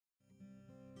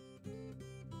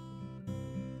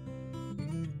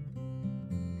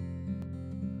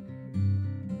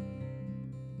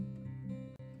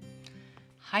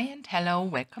Hi and hello,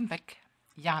 welcome back.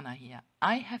 Jana here.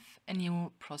 I have a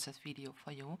new process video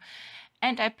for you,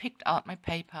 and I picked out my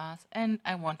papers and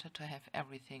I wanted to have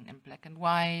everything in black and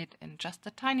white and just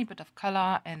a tiny bit of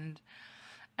color, and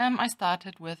I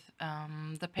started with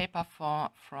the paper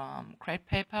from crepe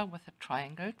paper with the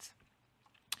triangles,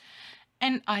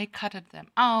 and I cutted them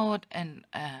out, and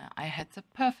I had the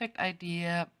perfect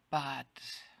idea, but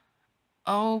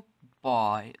oh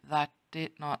boy, that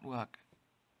did not work.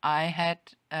 I had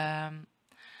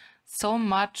so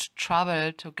much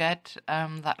trouble to get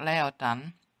that layout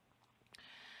done.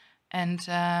 And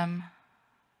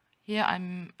here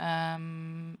I'm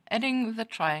adding the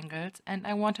triangles, and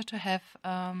I wanted to have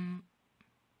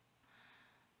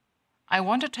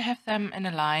them in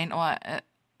a line, or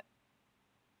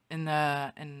in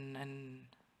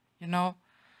you know.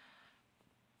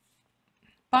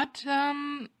 But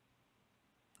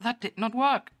that did not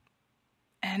work,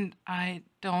 and I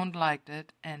don't like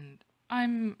it, and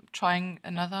I'm trying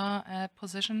another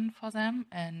position for them,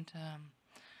 and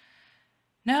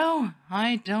no,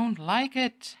 I don't like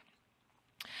it.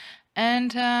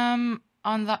 And on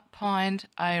that point,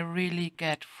 I really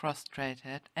get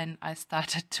frustrated, and I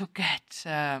started to get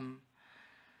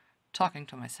talking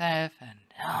to myself,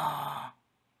 and oh,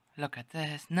 look at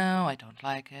this. No, I don't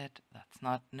like it. That's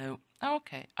not, no.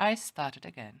 Okay, I started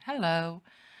again. Hello.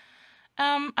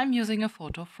 I'm using a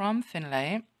photo from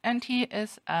Finlay, and he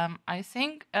is, I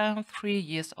think, 3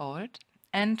 years old,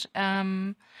 and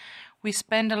we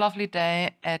spent a lovely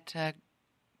day at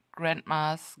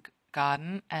Grandma's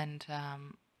garden, and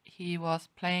he was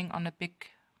playing on a big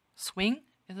swing.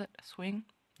 Is it a swing?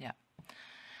 Yeah.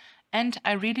 And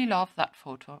I really love that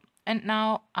photo. And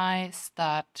now I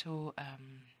start to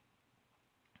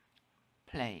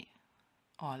play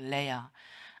or layer.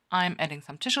 I'm adding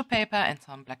some tissue paper and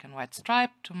some black and white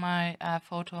stripe to my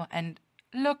photo, and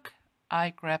look,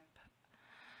 I'm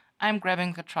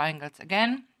grabbing the triangles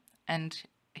again, and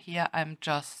here I'm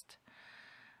just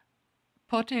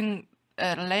putting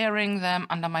layering them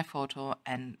under my photo,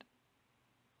 and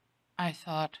I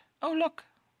thought, oh look,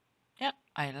 yeah,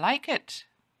 I like it,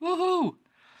 woohoo!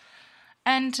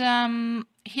 And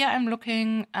here I'm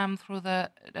looking through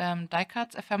the die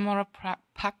cuts ephemera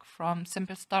pack from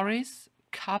Simple Stories,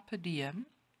 Carpe Diem.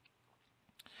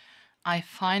 I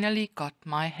finally got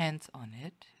my hands on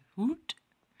it. Woot!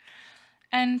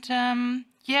 And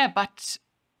yeah, but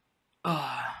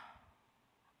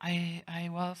I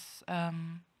was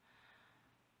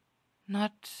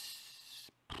not.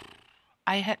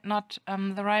 I had not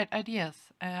the right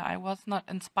ideas. I was not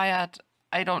inspired.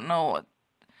 I don't know.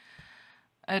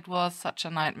 It was such a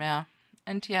nightmare.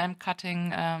 And here I'm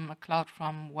cutting a cloud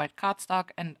from white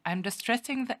cardstock, and I'm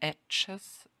distressing the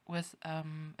edges with a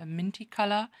minty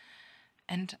color,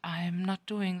 and I'm not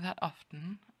doing that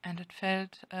often, and it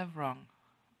felt wrong.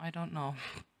 I don't know.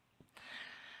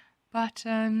 But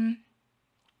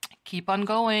keep on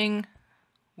going.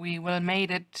 We will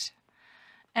made it.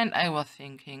 And I was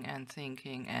thinking and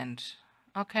thinking, and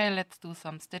okay, let's do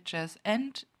some stitches.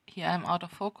 And here I'm out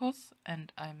of focus,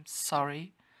 and I'm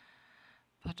sorry,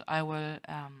 but I will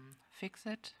fix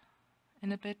it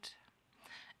in a bit.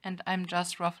 And I'm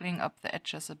just ruffling up the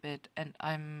edges a bit, and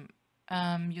I'm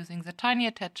using the tiny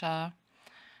attacher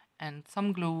and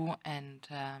some glue, and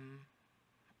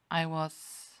I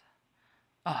was,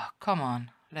 oh, come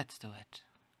on, let's do it.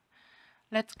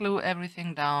 Let's glue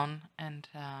everything down, and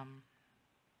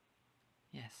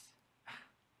yes.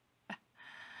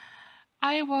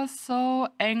 I was so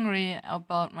angry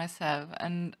about myself,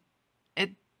 and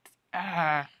it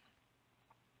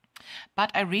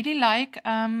but I really like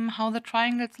how the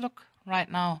triangles look right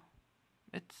now.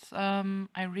 It's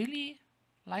I really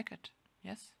like it,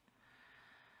 yes.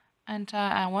 And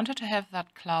I wanted to have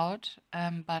that cloud,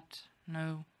 but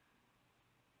no,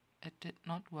 it did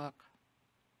not work.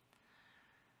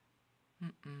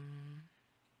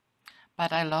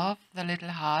 But I love the little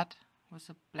heart with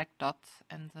the black dots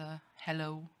and the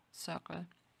hello circle.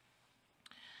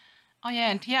 Oh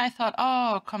yeah, and here I thought,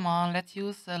 oh, come on, let's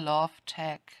use the love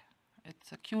tag.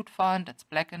 It's a cute font, it's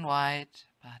black and white,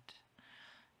 but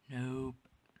nope.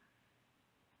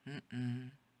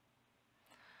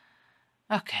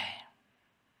 Okay.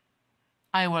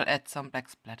 I will add some black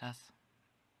splatters.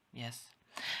 Yes.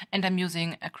 And I'm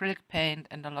using acrylic paint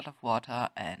and a lot of water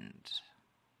and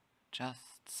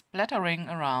just splattering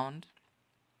around.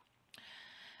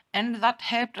 And that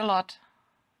helped a lot.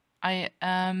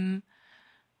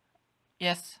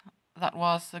 Yes, that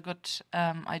was a good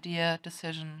idea,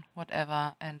 decision,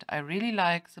 whatever, and I really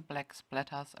like the black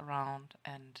splatters around,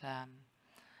 and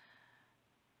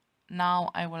now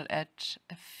I will add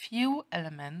a few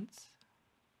elements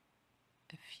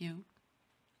a few.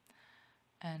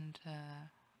 And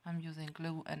I'm using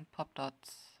glue and pop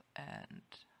dots, and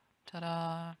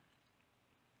ta-da!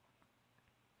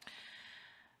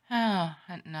 Ah,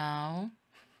 and now,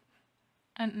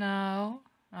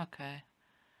 okay,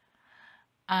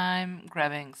 I'm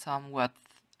grabbing some word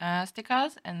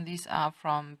stickers, and these are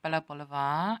from Bella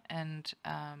Boulevard, and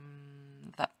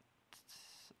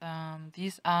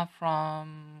these are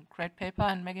from Great Paper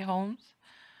and Maggie Holmes.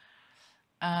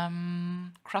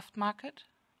 Craft Market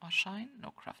or Shine?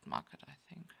 No, Craft Market, I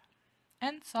think.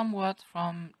 And some words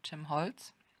from Tim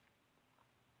Holtz.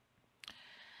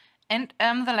 And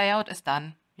the layout is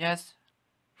done. Yes.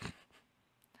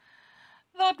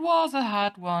 That was a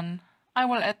hard one. I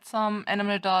will add some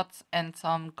animal dots and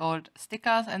some gold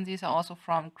stickers, and these are also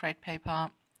from Great Paper,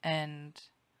 and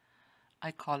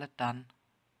I call it done.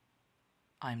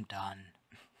 I'm done.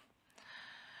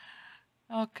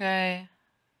 Okay.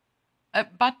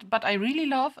 But I really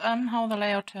love how the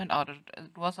layout turned out.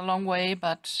 It was a long way,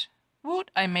 but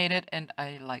woot, I made it and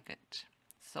I like it.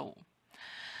 So,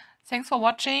 thanks for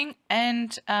watching,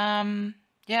 and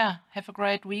yeah, have a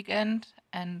great weekend,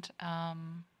 and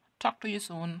talk to you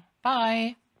soon.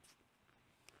 Bye!